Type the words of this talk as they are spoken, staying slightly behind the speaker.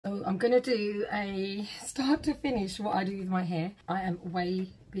So I'm going to do a start to finish what I do with my hair. I am way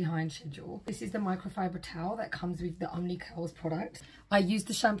behind schedule. This is the microfiber towel that comes with the Only Curls product. I use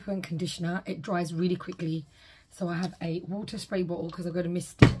the shampoo and conditioner. It dries really quickly. So I have a water spray bottle because I've got a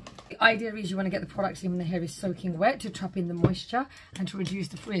mist. The idea is you want to get the product in when the hair is soaking wet to trap in the moisture and to reduce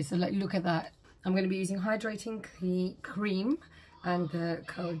the frizz. So like, look at that. I'm going to be using hydrating cream and the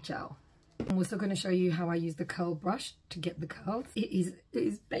curl gel. I'm also going to show you how I use the curl brush to get the curls. It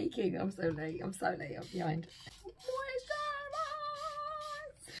is baking. I'm so late. I'm behind.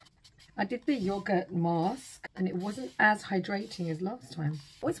 I did the yogurt mask and it wasn't as hydrating as last time.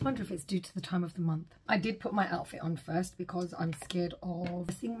 I always wonder if it's due to the time of the month. I did put my outfit on first because I'm scared of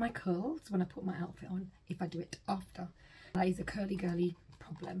missing my curls when I put my outfit on if I do it after. That is a curly girly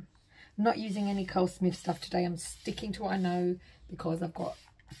problem. I'm not using any Curl Smith stuff today. I'm sticking to what I know because I've got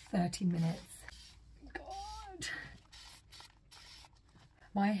 30 minutes. God.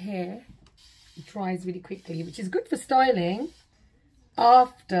 My hair dries really quickly, which is good for styling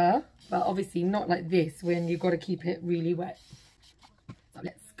after, but obviously not like this when you've got to keep it really wet. So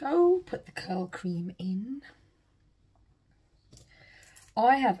let's go put the curl cream in.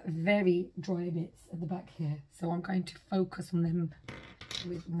 I have very dry bits at the back here, so I'm going to focus on them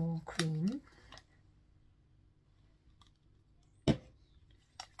with more cream.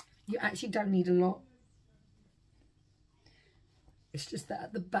 You actually don't need a lot. It's just that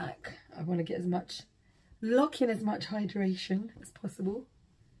at the back, I want to get as much, lock in as much hydration as possible.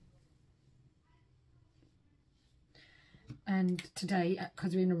 And today,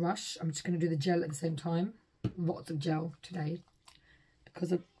 because we're in a rush, I'm just going to do the gel at the same time. Lots of gel today.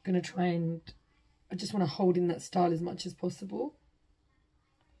 Because I'm going to try and, I just want to hold in that style as much as possible.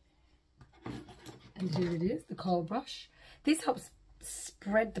 And here it is, the curl brush. This helps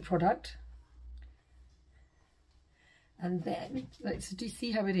spread the product. And then, like, so do you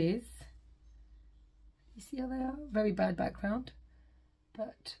see how it is? You see how they are? Very bad background.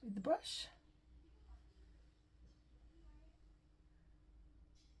 But with the brush,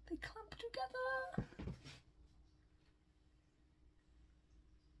 they clump together.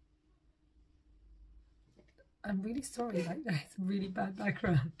 I'm really sorry, like that. It's a really bad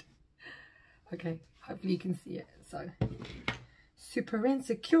background. Okay, hopefully you can see it. So, super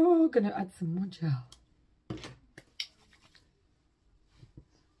insecure. Gonna add some more gel.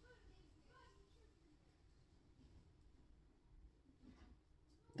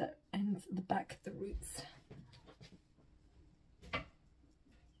 That ends at the back of the roots.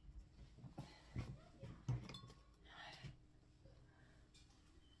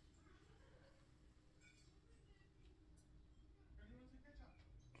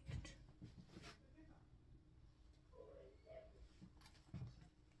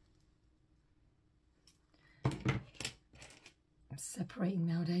 I'm separating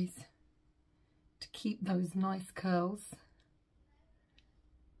nowadays to keep those nice curls.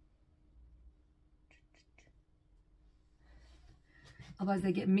 Otherwise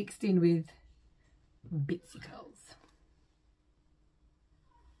they get mixed in with bitsy curls.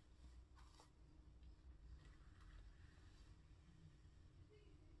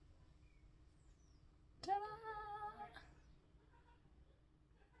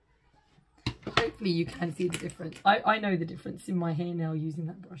 Hopefully you can see the difference. I know the difference in my hair now using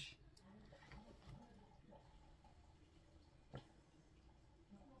that brush.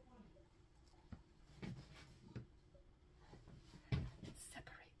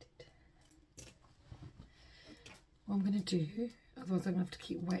 Separated. What I'm going to do, otherwise I'm going to have to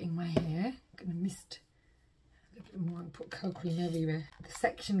keep wetting my hair. I'm going to mist a little bit more and put curl cream everywhere. The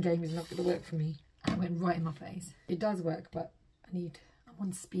section game is not going to work for me. And it went right in my face. It does work, but I'm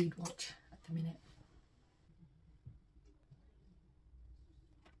on speed watch at the minute.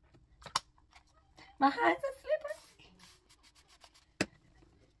 My hands are slippery.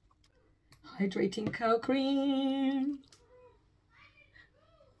 Hydrating curl cream.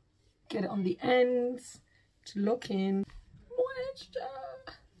 Get it on the ends to lock in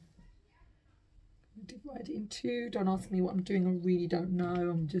moisture. Divide it in two. Don't ask me what I'm doing. I really don't know.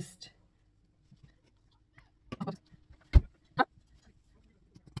 I'm just...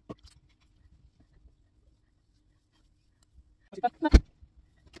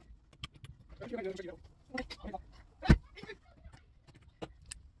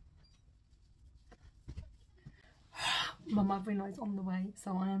 My mother-in-law is on the way,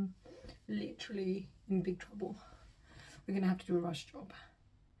 so I am literally in big trouble. We're going to have to do a rush job.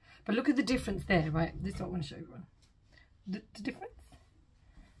 But look at the difference there, right? This is what I want to show everyone. The difference.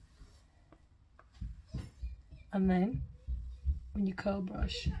 And then, when you curl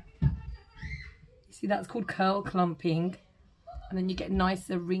brush, you see that's called curl clumping. and then you get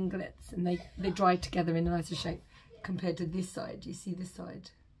nicer ringlets, and they dry together in a nicer shape compared to this side. You see this side?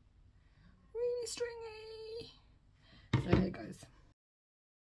 Really stringy. So here it goes.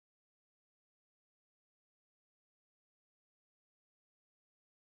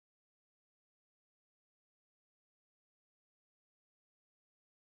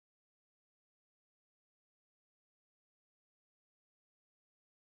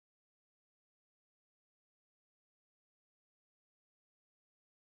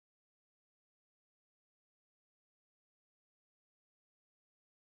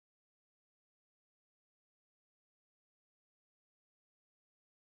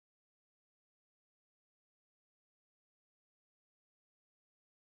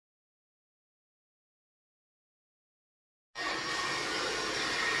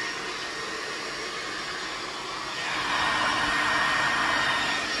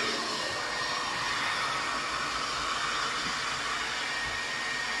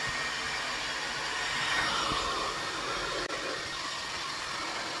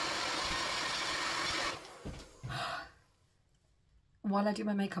 While I do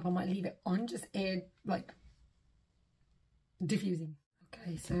my makeup, I might leave it on, just air, like, diffusing.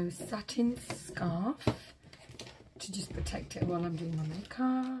 Okay, so satin scarf to just protect it while I'm doing my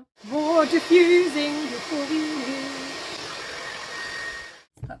makeup. More diffusing before we leave.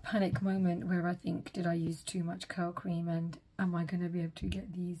 It's that panic moment where I think, did I use too much curl cream, and am I going to be able to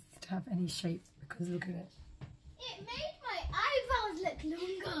get these to have any shape? Because look at it. It made my eyebrows look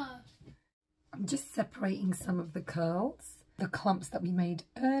longer. I'm just separating some of the curls, the clumps that we made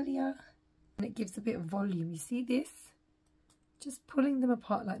earlier, and it gives a bit of volume. You see this? Just pulling them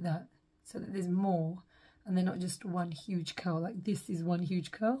apart like that so that there's more, and they're not just one huge curl. Like this is one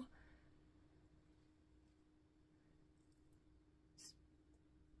huge curl. Just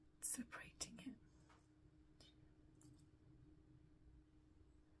separating it.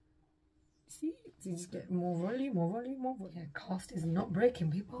 See? So you just get more volume, more volume, more volume. Yeah, cast is not breaking,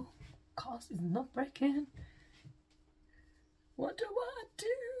 people. Cast is not breaking. What do I do?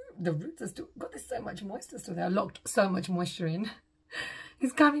 The roots are still got this so much moisture still there. I locked so much moisture in.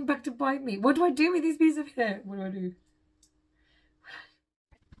 It's coming back to bite me. What do I do with this piece of hair? What do I do?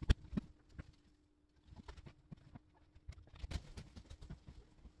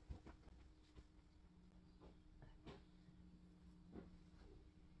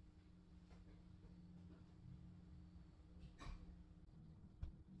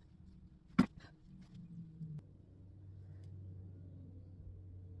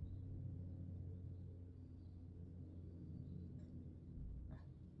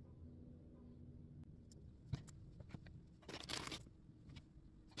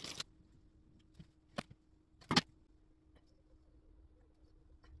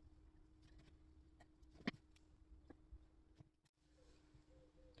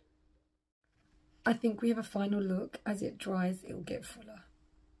 I think we have a final look. As it dries, it will get fuller.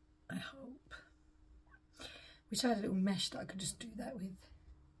 I hope. Wish I had a little mesh that I could just do that with.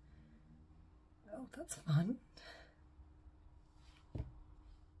 Oh, that's fun.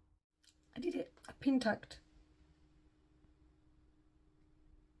 I did it. I pin tucked.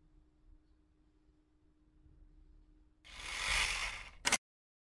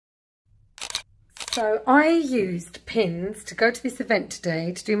 So I used pins to go to this event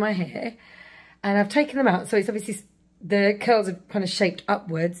today to do my hair, and I've taken them out. So it's obviously the curls are kind of shaped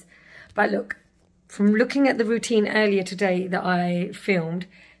upwards. But look, from looking at the routine earlier today that I filmed,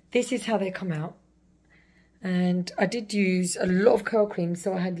 this is how they come out. And I did use a lot of curl cream,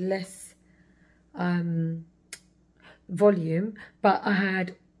 so I had less volume, but I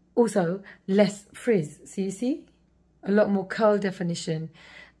had also less frizz. So you see, a lot more curl definition.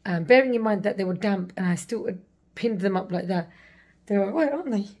 Bearing in mind that they were damp and I still pinned them up like that. They're all right, aren't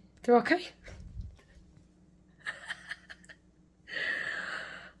they? They're okay.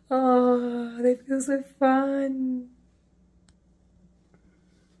 Oh, they feel so fun.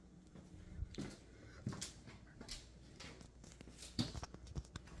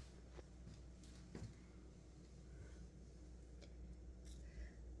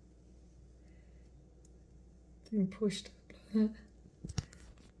 Being pushed up like that.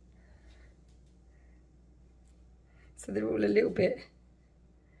 So they're all a little bit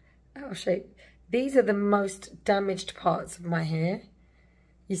out of shape. These are the most damaged parts of my hair.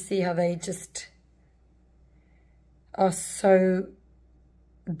 You see how they just are so,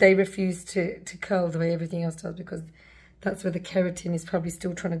 they refuse to curl the way everything else does, because that's where the keratin is probably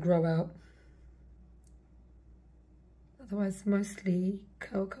still trying to grow out. Otherwise, mostly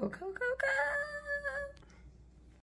curl, curl, curl, curl, curl.